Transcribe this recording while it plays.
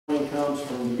comes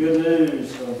from the good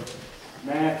news of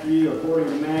Matthew, according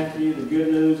to Matthew, the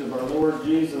good news of our Lord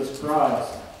Jesus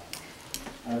Christ,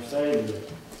 our Savior.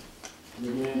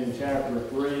 Begin in chapter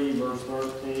 3, verse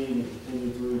 13, and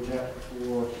continue through chapter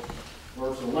 4,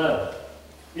 verse 11.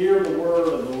 Hear the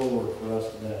word of the Lord for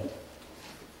us today.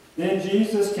 Then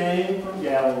Jesus came from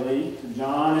Galilee to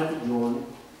John at the Jordan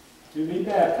to be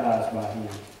baptized by him.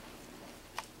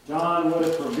 John would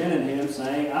have prevented him,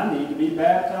 saying, I need to be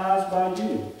baptized by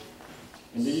you.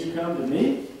 And do you come to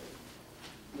me?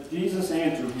 But Jesus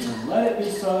answered him, Let it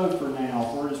be so for now,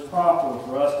 for it is proper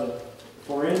for us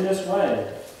for in this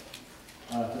way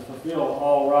to fulfill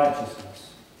all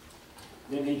righteousness.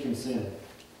 Then he consented.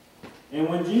 And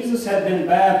when Jesus had been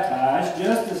baptized,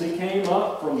 just as he came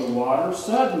up from the water,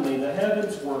 suddenly the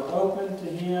heavens were opened to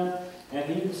him,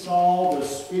 and he saw the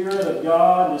Spirit of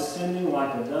God descending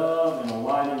like a dove and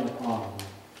alighting upon him.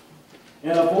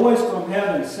 And a voice from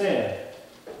heaven said,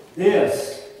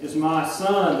 This is my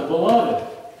Son, the Beloved,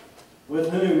 with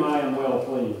whom I am well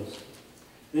pleased.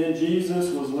 Then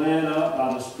Jesus was led up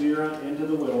by the Spirit into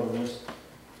the wilderness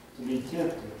to be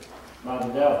tempted by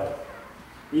the devil.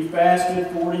 He fasted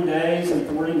 40 days and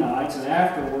 40 nights, and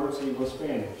afterwards he was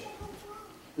famished.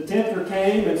 The tempter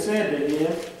came and said to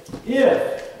him,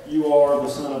 If you are the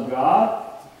Son of God,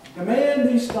 command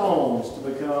these stones to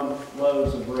become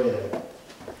loaves of bread.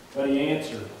 But he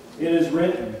answered, It is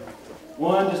written,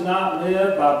 One does not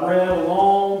live by bread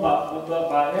alone, but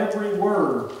by every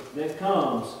word that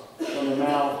comes from the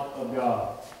mouth of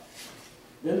God.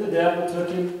 Then the devil took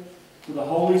him to the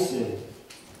holy city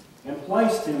and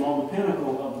placed him on the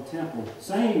pinnacle of the temple,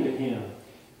 saying to him,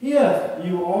 If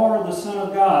you are the Son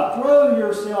of God, throw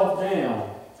yourself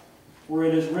down, for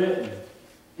it is written,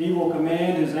 He will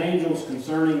command His angels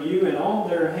concerning you, and on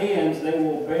their hands they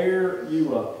will bear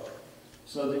you up,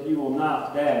 so that you will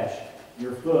not dash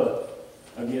your foot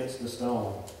against a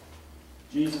stone.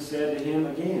 Jesus said to him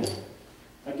again,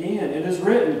 it is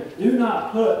written, Do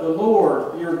not put the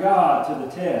Lord your God to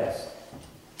the test.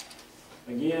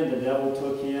 Again, the devil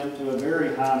took him to a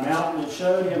very high mountain and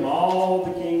showed him all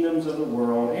the kingdoms of the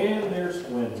world and their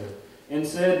splendor, and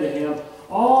said to him,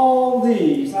 All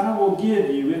these I will give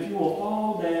you if you will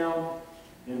fall down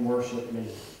and worship me.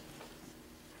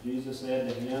 Jesus said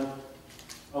to him,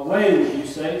 Away with you,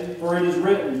 Satan, for it is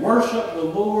written, Worship the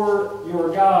Lord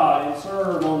your God and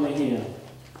serve only Him.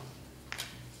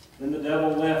 Then the devil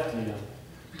left him,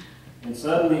 and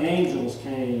suddenly angels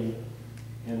came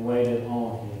and waited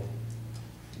on him.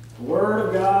 The Word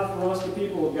of God for us, the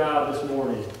people of God, this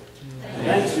morning.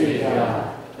 Thanks be to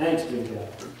God. Thanks be to God.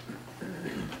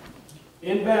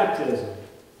 In baptism,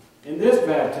 in this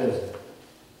baptism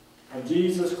of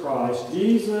Jesus Christ,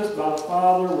 Jesus by the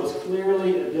Father was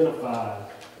clearly identified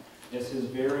as His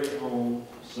very own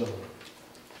Son.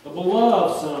 A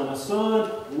beloved Son, a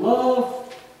Son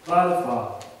loved by the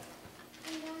Father.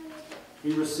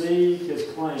 He received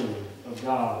His claim of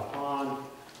God upon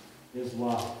His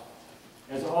life.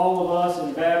 As all of us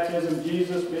in baptism,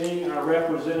 Jesus being our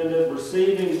representative,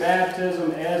 receiving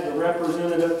baptism as the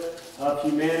representative of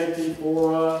humanity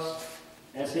for us,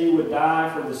 as He would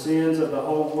die for the sins of the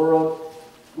whole world,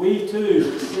 we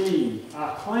too receive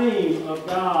a claim of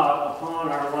God upon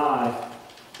our life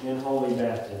in holy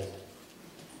baptism.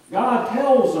 God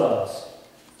tells us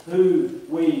who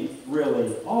we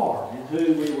really are and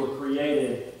who we were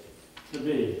created to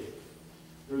be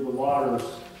through the waters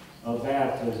of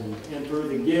baptism and through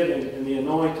the giving and the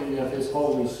anointing of His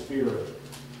Holy Spirit.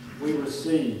 We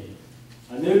receive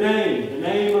a new name, the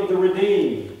name of the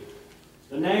redeemed,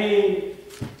 the name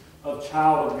of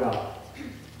child of God,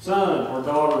 son or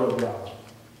daughter of God.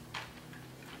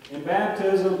 And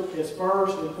baptism is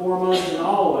first and foremost and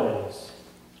always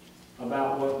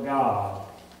about what God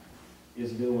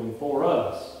is doing for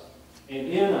us and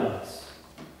in us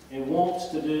and wants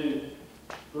to do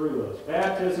through us.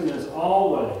 Baptism is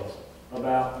always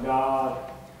about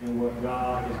God and what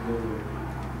God is doing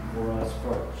for us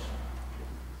first.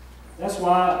 That's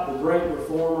why the great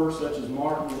reformers such as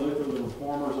Martin Luther, the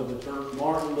reformers of the church,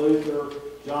 Martin Luther,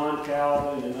 John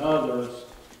Calvin, and others,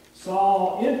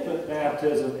 saw infant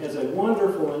baptism as a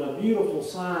wonderful and a beautiful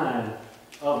sign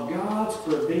of God's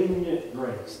prevenient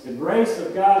grace. The grace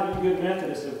of God, you good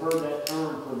Methodists have heard that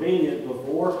term prevenient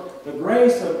before. The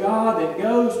grace of God that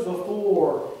goes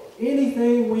before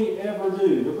anything we ever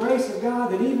do. The grace of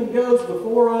God that even goes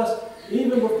before us,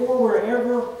 even before we're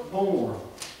ever born.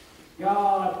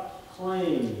 God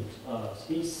claims us.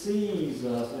 He sees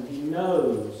us and He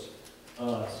knows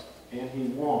us and He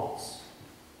wants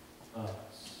us.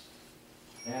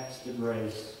 That's the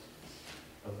grace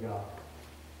of God.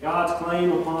 God's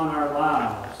claim upon our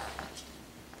lives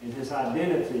and His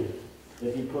identity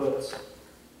that He puts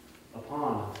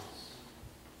upon us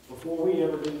before we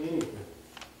ever do anything.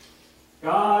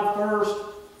 God first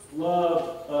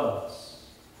loved us.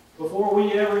 Before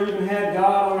we ever even had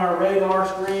God on our radar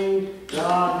screen,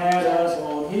 God had us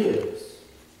on His.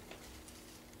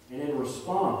 And in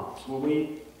response, when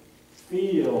we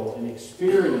feel and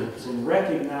experience and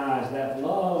recognize that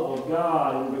love of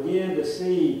God and begin to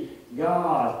see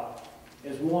God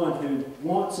as one who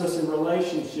wants us in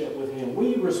relationship with Him,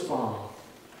 we respond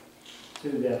to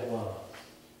that love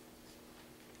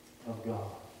of God.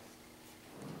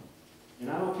 And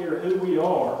I don't care who we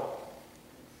are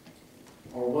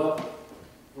or what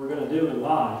we're going to do in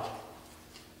life,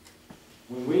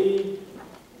 when we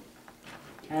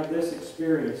have this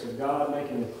experience of God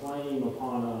making a claim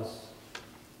upon us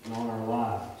and on our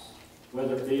lives,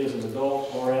 whether it be as an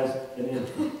adult or as an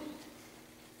infant,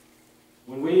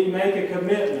 when we make a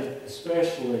commitment,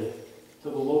 especially to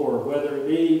the Lord, whether it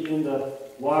be in the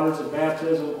waters of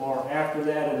baptism or after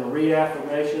that in a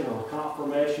reaffirmation or a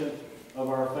confirmation of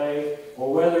our faith,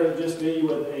 or whether it just be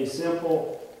with a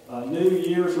simple New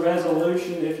Year's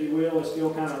resolution, if you will. It's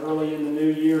still kind of early in the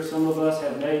new year. Some of us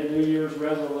have made New Year's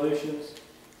resolutions,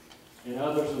 and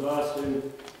others of us who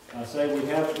say we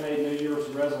haven't made New Year's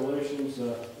resolutions,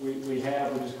 we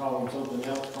have, we just call them something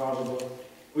else probably.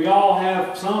 We all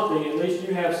have something, at least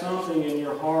you have something in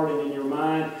your heart and in your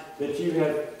mind that you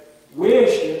have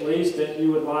wished at least that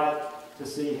you would like to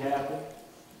see happen.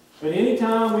 But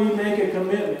anytime we make a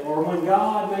commitment, or when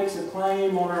God makes a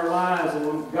claim on our lives, and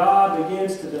when God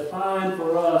begins to define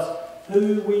for us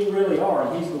who we really are,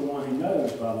 and He's the one who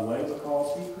knows, by the way,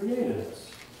 because He created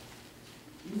us.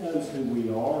 He knows who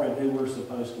we are and who we're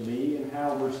supposed to be and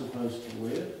how we're supposed to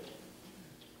live.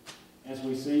 As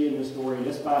we see in the story, and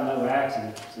it's by no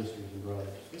accident, sisters and brothers.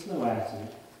 It's no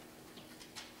accident.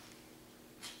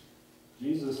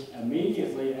 Jesus,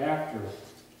 immediately after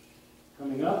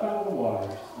coming up out of the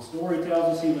waters, the story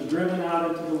tells us He was driven out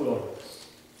into the wilderness.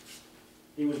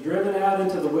 He was driven out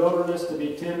into the wilderness to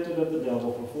be tempted of the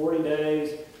devil for 40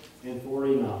 days and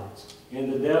 40 nights.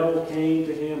 And the devil came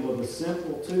to Him with a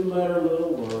simple 2-letter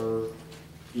little word,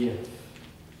 if.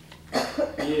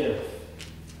 If.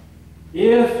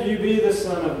 If you be the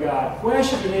Son of God.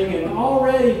 Questioning and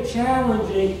already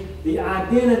challenging the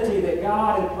identity that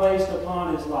God had placed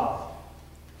upon His life.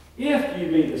 If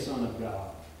you be the Son of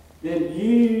God, then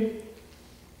you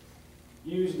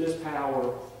use this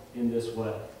power in this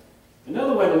way.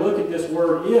 Another way to look at this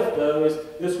word if, though, is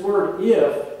this word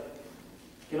if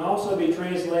can also be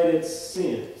translated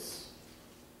since.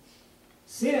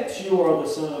 Since you are the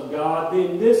Son of God,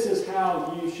 then this is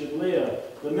how you should live.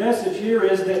 The message here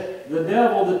is that the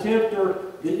devil, the tempter,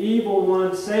 the evil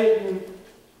one, Satan,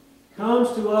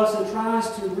 comes to us and tries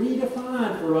to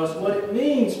redefine for us what it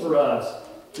means for us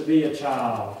to be a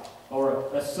child, or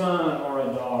a son, or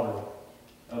a daughter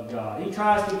of God. He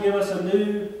tries to give us a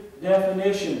new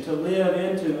definition to live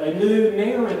into, a new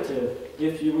narrative,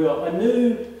 if you will, a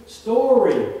new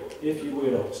story, if you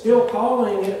will. Still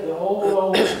calling it the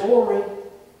old story,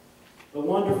 the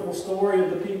wonderful story of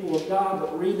the people of God,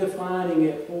 but redefining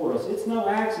it for us. It's no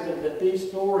accident that these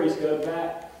stories go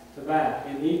back to back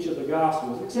in each of the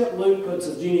Gospels, except Luke puts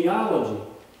a genealogy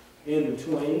in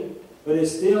between, but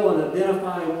it's still an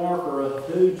identifying marker of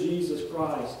who Jesus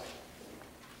Christ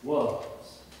was.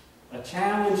 A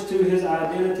challenge to His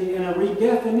identity and a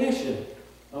redefinition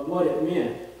of what it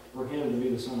meant for Him to be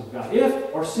the Son of God.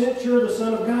 If, or since you're the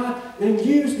Son of God, then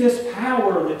use this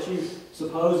power that you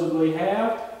supposedly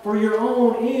have for your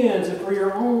own ends and for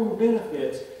your own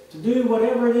benefits, to do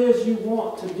whatever it is you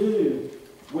want to do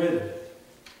with it.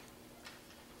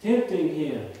 Tempting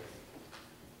Him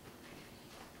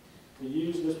to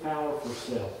use this power for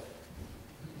self.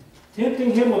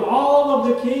 Tempting Him with all of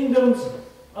the kingdoms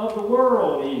of the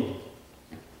world even.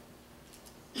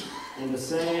 And the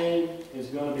same is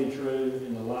going to be true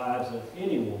in the lives of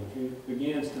anyone who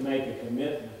begins to make a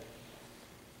commitment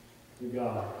to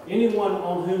God. Anyone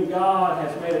on whom God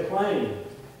has made a claim,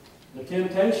 the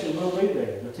temptation will be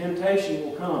there. The temptation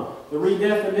will come. The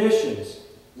redefinitions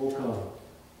will come.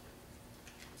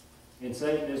 And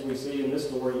Satan, as we see in this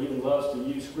story, even loves to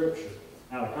use Scripture,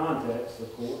 out of context,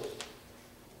 of course,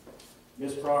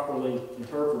 misproperly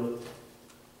interpreted.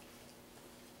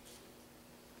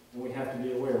 And we have to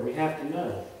be aware. We have to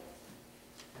know,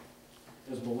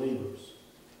 as believers,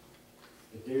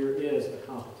 that there is a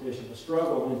competition, a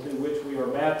struggle into which we are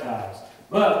baptized.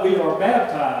 But we are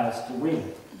baptized to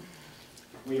win.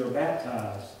 We are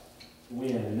baptized to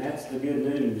win. And that's the good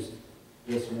news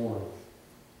this morning.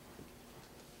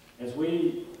 As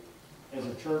we, as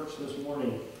a church this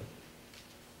morning,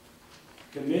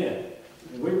 commit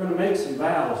And we're going to make some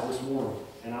vows this morning.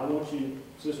 And I want you,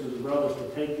 sisters and brothers,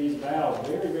 to take these vows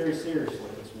very, very seriously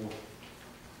this morning.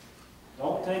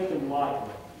 Don't take them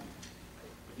lightly.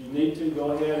 If you need to,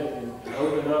 go ahead and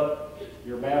open up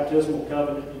your baptismal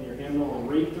covenant and your hymnal and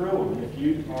read through them. And if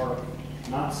you are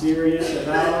not serious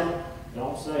about it,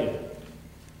 don't say it.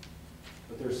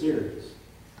 But they're serious.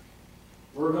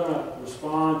 We're going to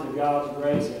respond to God's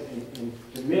grace and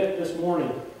commit this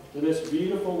morning to this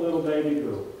beautiful little baby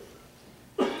girl.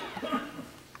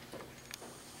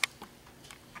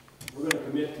 We're going to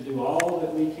commit to do all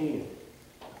that we can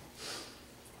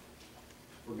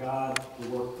for God to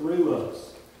work through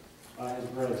us by His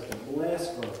grace, to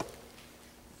bless her,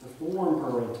 to form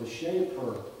her, and to shape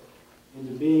her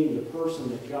into being the person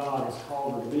that God has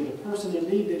called her to be, the person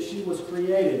indeed that she was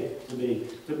created to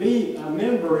be a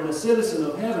member and a citizen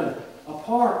of heaven, a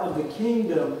part of the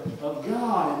kingdom of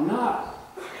God and not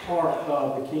part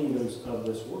of the kingdoms of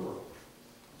this world.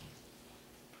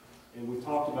 And we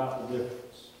talked about the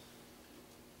difference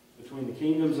between the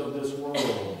kingdoms of this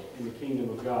world and the kingdom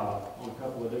of God on a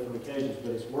couple of different occasions,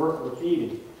 but it's worth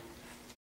repeating.